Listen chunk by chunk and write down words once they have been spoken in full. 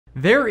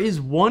There is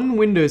one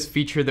Windows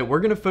feature that we're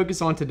going to focus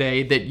on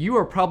today that you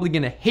are probably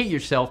going to hate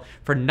yourself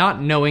for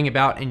not knowing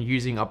about and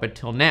using up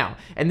until now.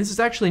 And this is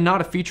actually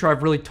not a feature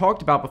I've really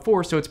talked about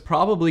before, so it's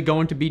probably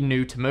going to be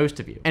new to most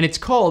of you. And it's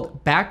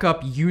called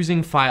backup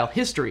using file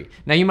history.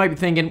 Now you might be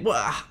thinking,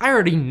 well, I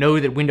already know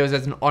that Windows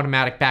has an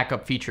automatic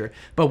backup feature,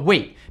 but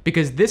wait,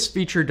 because this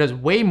feature does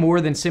way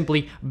more than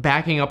simply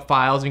backing up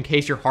files in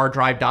case your hard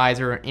drive dies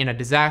or in a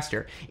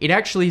disaster. It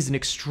actually is an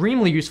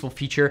extremely useful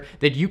feature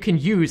that you can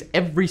use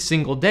every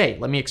single day.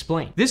 Let me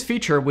explain. This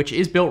feature, which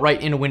is built right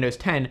into Windows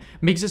 10,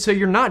 makes it so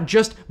you're not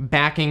just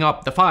backing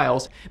up the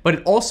files, but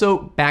it also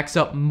backs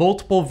up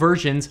multiple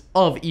versions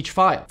of each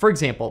file. For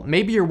example,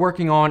 maybe you're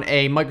working on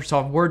a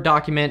Microsoft Word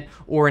document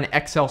or an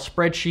Excel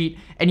spreadsheet,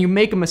 and you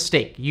make a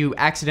mistake. You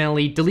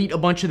accidentally delete a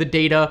bunch of the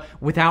data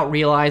without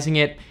realizing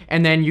it,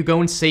 and then you go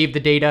and save the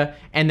data,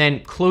 and then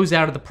close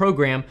out of the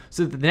program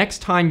so that the next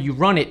time you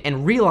run it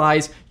and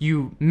realize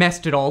you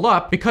messed it all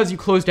up, because you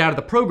closed out of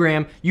the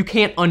program, you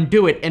can't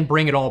undo it and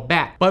bring it all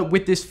back. But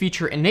with this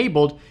feature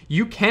enabled,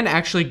 you can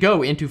actually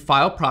go into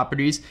file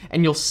properties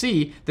and you'll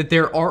see that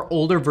there are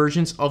older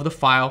versions of the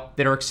file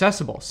that are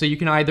accessible. So you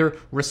can either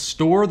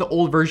restore the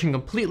old version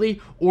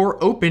completely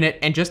or open it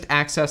and just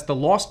access the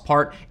lost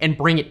part and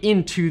bring it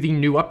into the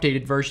new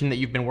updated version that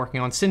you've been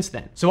working on since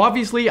then. So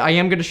obviously I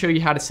am going to show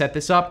you how to set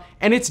this up,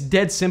 and it's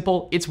dead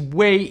simple. It's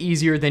way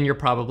easier than you're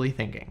probably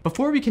thinking.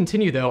 Before we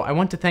continue though, I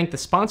want to thank the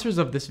sponsors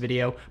of this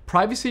video,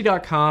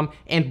 Privacy.com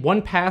and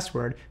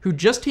 1Password, who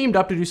just teamed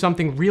up to do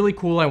something really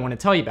cool I want to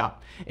tell you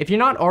about. If you're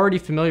not already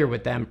familiar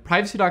with them,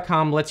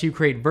 Privacy.com lets you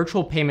create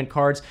virtual payment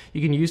cards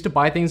you can use to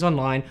buy things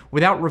online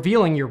without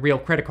revealing your real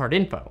credit card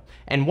info.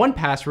 And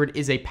 1Password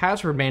is a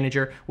password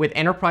manager with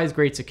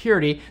enterprise-grade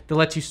security that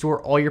lets you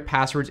store all your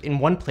passwords in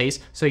one place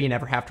so you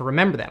never have to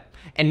remember them.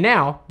 And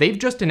now, they've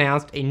just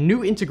announced a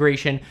new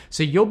integration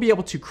so you'll be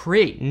able to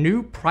create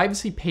new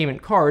privacy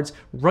payment cards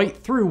right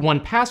through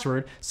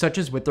 1Password, such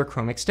as with their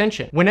Chrome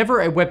extension.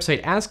 Whenever a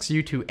website asks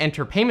you to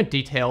enter payment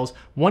details,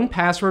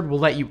 1Password will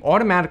let you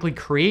automatically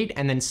create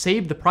and then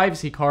save the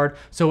privacy card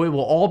so it will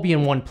all be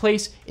in one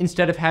place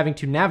instead of having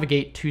to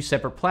navigate two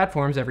separate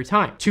platforms every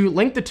time. To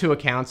link the two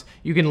accounts,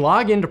 you can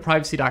log into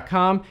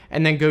Privacy.com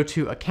and then go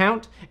to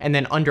Account, and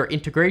then under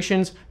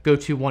Integrations, go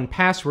to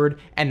 1Password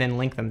and then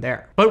link them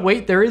there. But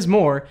wait, there is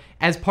more.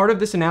 As part of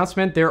this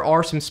announcement, there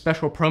are some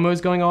special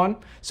promos going on.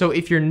 So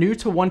if you're new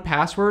to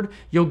 1Password,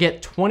 you'll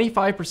get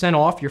 25%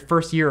 off your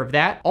first year of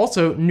that.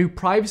 Also, new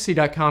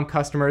Privacy.com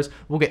customers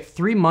will get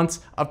 3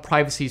 months of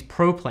Privacy's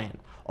Pro plan.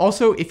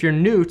 Also, if you're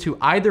new to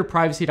either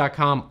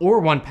Privacy.com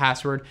or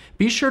 1Password,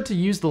 be sure to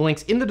use the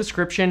links in the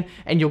description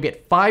and you'll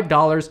get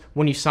 $5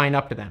 when you sign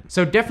up to them.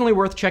 So definitely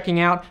worth checking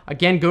out.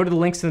 Again, go to the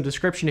links in the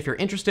description if you're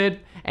interested.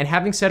 And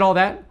having said all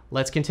that,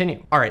 let's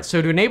continue. All right,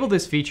 so to enable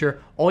this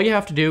feature, all you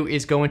have to do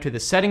is go into the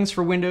settings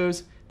for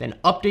Windows, then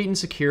update and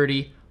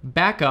security,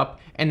 backup,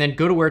 and then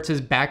go to where it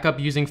says backup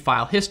using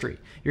file history.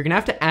 You're gonna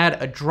have to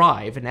add a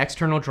drive, an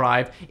external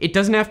drive. It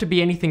doesn't have to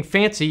be anything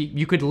fancy.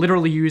 You could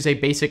literally use a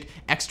basic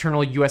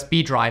external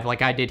USB drive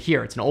like I did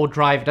here. It's an old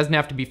drive. It doesn't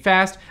have to be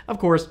fast. Of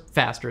course,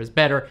 faster is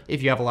better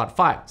if you have a lot of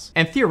files.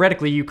 And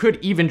theoretically, you could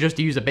even just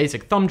use a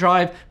basic thumb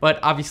drive, but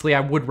obviously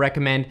I would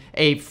recommend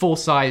a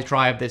full-size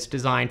drive that's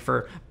designed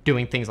for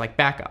doing things like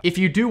backup. If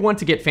you do want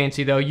to get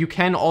fancy though, you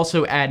can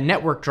also add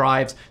network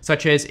drives,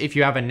 such as if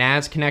you have a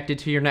NAS connected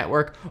to your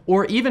network,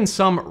 or even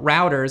some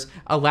routers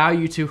allow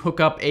you to hook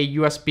up a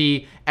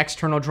USB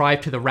external drive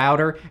to the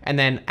router and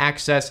then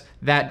access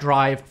that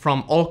drive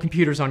from all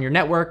computers on your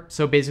network.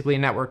 So basically a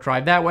network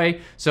drive that way.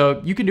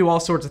 So you can do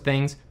all sorts of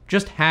things.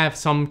 Just have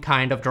some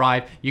kind of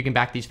drive you can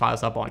back these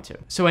files up onto.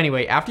 So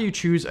anyway, after you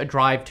choose a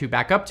drive to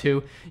back up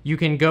to, you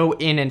can go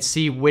in and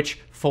see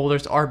which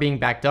folders are being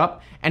backed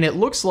up. And it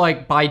looks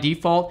like by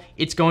default,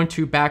 it's going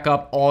to back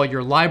up all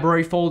your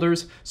library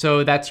folders.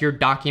 So that's your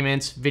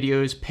documents,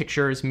 videos,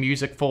 pictures,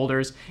 music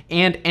folders,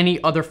 and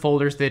any other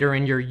folders that are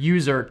in your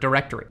user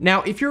directory.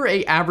 Now, if you're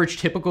an average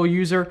typical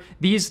user,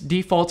 these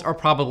defaults are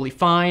probably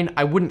fine.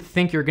 I wouldn't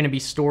think you're gonna be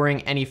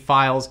storing any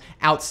files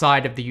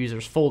outside of the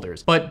user's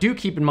folders. But do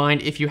keep in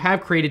mind, if you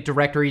have created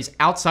directories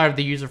outside of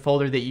the user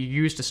folder that you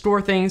use to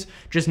store things,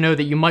 just know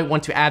that you might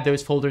want to add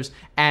those folders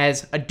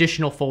as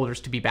additional folders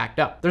to be backed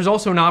up. There's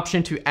also an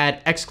option to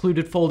add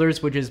excluded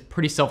folders, which is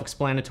pretty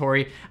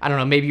self-explanatory. I don't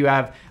know, maybe you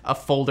have a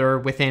folder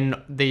within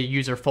the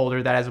user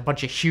folder that has a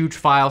bunch of huge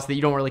files that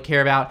you don't really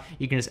care about.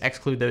 You can just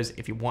exclude those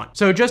if you want.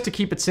 So just to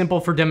keep it simple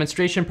for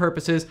demonstration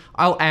purposes,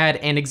 I'll add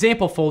an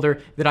example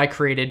folder that I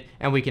created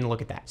and we can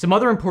look at that. Some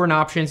other important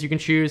options you can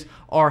choose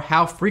are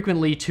how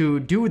frequently to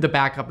do the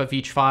backup of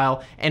each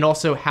file and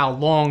also how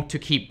long to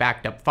keep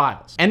backed up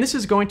files. And this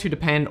is going to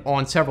depend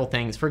on several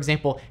things. For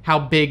example, how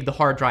big the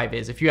hard drive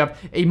is. If you have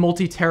a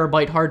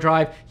multi-terabyte hard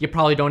drive, you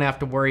probably don't have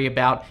to worry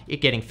about it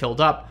getting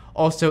filled up.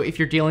 Also, if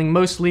you're dealing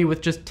mostly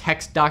with just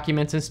text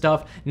documents and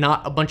stuff,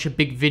 not a bunch of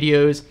big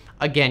videos,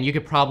 again, you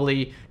could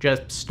probably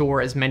just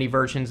store as many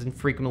versions and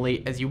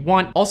frequently as you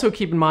want. Also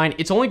keep in mind,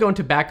 it's only going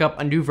to back up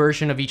a new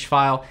version of each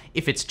file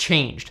if it's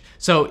changed.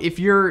 So if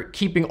you're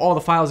keeping all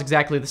the files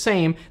exactly the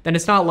same, then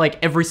it's not like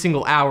every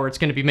single hour it's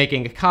going to be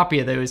making a copy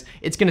of those.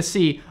 It's going to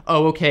see,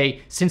 oh,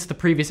 okay, since the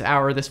previous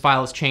hour this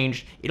file has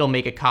changed, it'll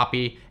make a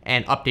copy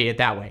and update it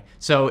that way.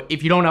 So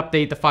if you don't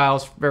update the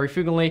files very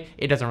frequently,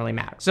 it doesn't really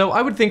matter. So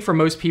I would think for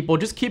most people,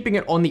 just keeping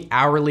it on the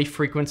hourly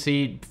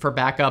frequency for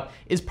backup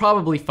is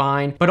probably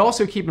fine. But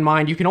also keep in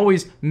mind, you can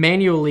always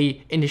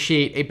manually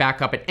initiate a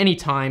backup at any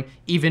time,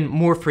 even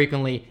more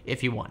frequently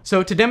if you want.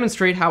 So to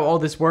demonstrate how all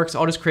this works,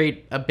 I'll just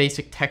create a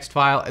basic text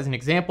file as an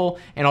example,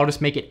 and I'll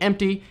just make it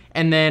empty.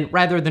 And then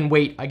rather than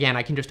wait, again,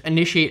 I can just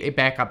initiate a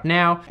backup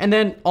now, and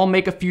then I'll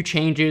make a few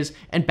changes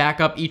and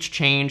back up each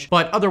change.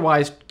 But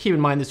otherwise, keep in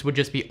mind, this would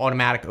just be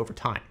automatic over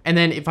time. And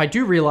then if I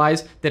do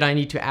realize that I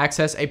need to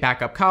access a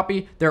backup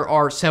copy, there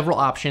are several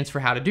options for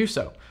how to do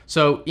so.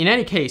 So in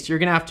any case, you're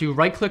gonna have to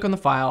right click on the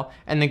file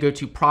and then go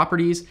to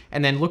properties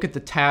and then look at the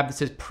tab that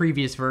says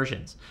previous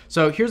versions.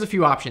 So here's a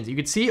few options. You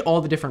can see all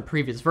the different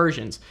previous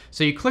versions.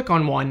 So you click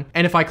on one,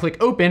 and if I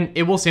click open,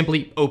 it will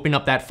simply open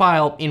up that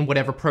file in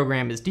whatever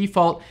program is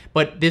default,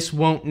 but this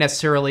won't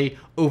necessarily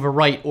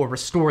overwrite or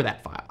restore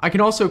that file. I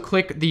can also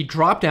click the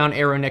drop down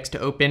arrow next to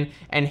open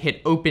and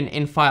hit open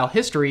in file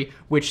history,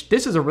 which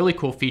this is a really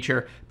cool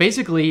feature.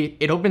 Basically,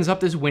 it opens up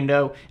this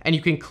window and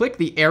you can click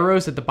the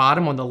arrows at the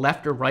bottom on the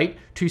left or right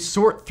to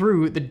sort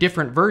through the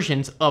different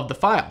versions of the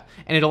file.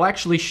 And it'll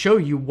actually show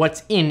you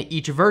what's in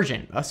each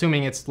version,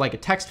 assuming it's like a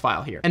text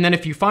file here. And then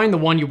if you find the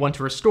one you want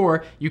to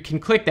restore, you can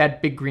click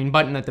that big green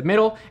button at the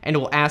middle and it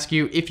will ask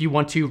you if you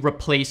want to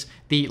replace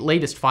the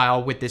latest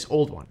file with this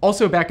old one.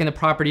 Also back in the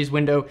properties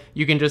window,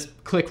 you can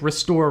just click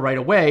restore right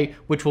away,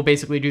 which will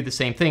basically do the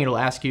same thing. It'll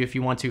ask you if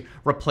you want to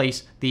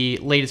replace the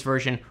latest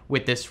version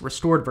with this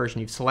restored version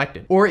you've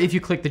selected. Or if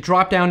you click the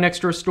drop down next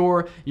to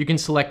restore, you can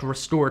select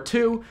restore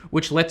to,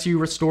 which lets you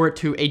restore it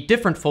to a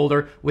different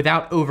folder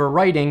without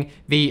overwriting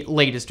the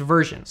latest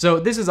version. So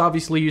this is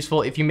obviously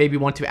useful if you maybe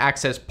want to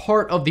access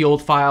part of the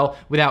old file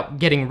without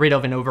getting rid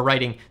of and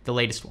overwriting the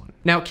latest one.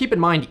 Now keep in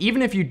mind,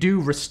 even if you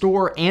do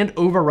restore and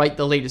overwrite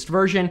the latest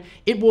version,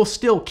 it will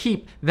still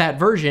keep that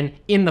version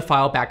in the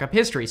file backup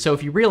history. So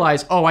if you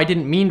realize, oh, I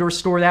didn't mean to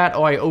restore that,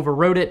 oh, I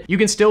overwrote it, you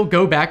can still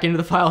go back into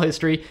the file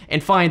history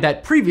and find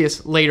that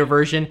previous later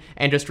version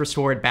and just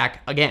restore it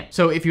back again.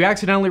 So if you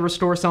accidentally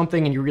restore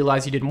something and you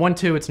realize you didn't want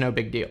to, it's no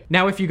big deal.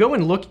 Now, if you go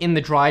and look in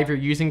the drive you're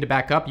using to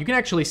back up, you can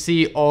actually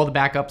see all the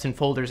backups and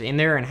folders in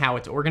there and how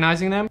it's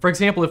organizing them. For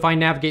example, if I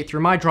navigate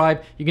through my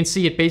drive, you can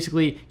see it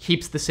basically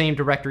keeps the same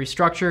directory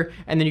structure,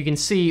 and then you can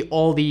see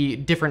all the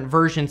different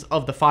versions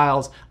of the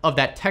files of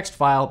that text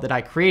file that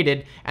I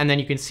created, and then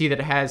you can see that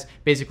it has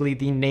basically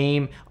the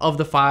name of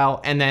the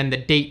file and then the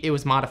date it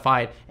was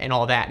modified and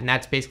all that, and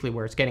that's basically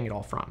where it's getting it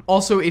all from.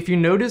 Also, if you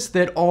notice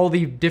that all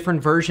the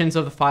different versions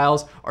of the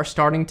files are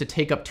starting to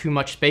take up too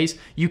much space,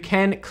 you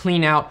can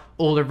clean out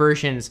older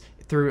versions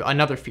through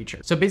another feature.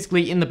 So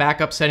basically in the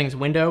backup settings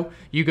window,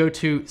 you go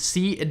to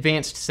See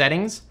Advanced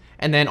Settings,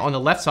 and then on the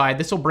left side,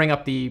 this will bring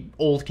up the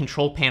old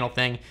control panel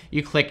thing.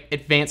 You click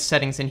Advanced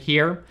Settings in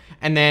here,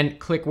 and then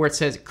click where it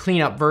says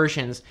Clean Up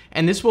Versions,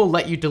 and this will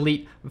let you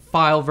delete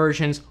file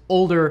versions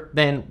older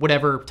than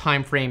whatever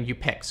time frame you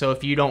pick. So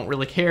if you don't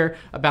really care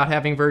about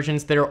having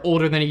versions that are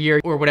older than a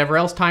year or whatever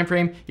else time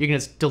frame, you can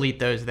just delete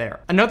those there.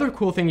 Another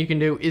cool thing you can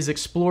do is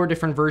explore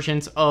different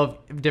versions of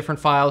different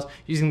files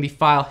using the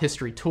File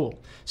History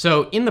tool.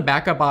 So in the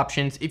backup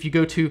options, if you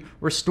go to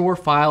Restore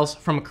Files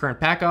from a Current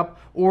Backup,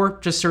 or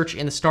just search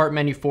in the Start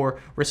menu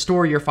for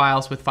Restore Your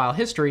Files with File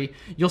History,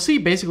 you'll see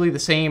basically the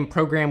same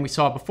program we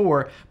saw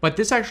before, but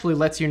this actually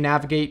lets you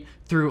navigate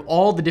through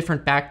all the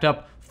different backed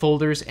up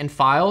folders and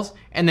files,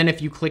 and then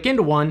if you click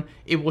into one,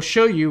 it will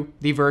show you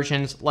the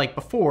versions like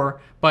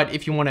before. But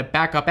if you want to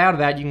back up out of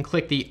that, you can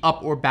click the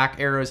up or back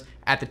arrows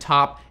at the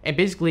top and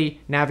basically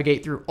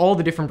navigate through all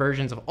the different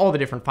versions of all the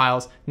different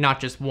files, not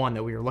just one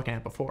that we were looking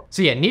at before.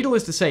 So yeah,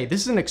 needless to say,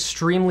 this is an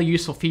extremely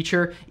useful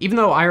feature. Even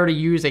though I already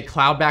use a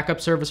cloud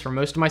backup service for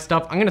most of my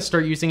stuff, I'm going to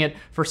start using it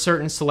for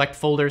certain select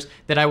folders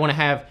that I want to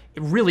have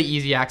really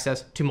easy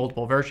access to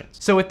multiple versions.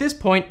 So at this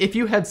point, if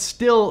you had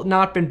still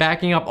not been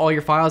backing up all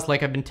your files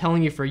like I've been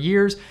telling you for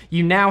years,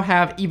 you now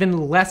have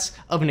even less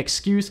of an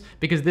excuse,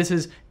 because this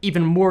is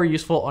even more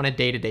useful on a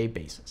day-to-day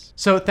basis.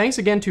 So thanks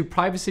again to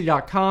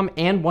Privacy.com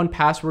and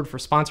 1Password for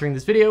sponsoring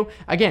this video.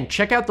 Again,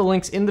 check out the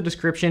links in the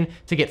description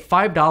to get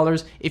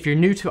 $5 if you're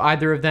new to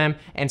either of them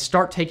and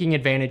start taking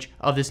advantage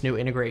of this new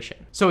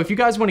integration. So if you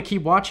guys want to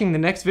keep watching, the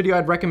next video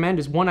I'd recommend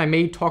is one I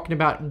made talking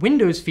about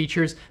Windows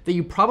features that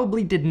you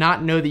probably did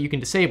not know that you can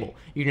disable.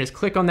 You can just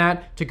click on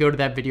that to go to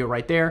that video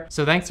right there.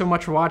 So thanks so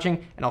much for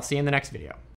watching, and I'll see you in the next video.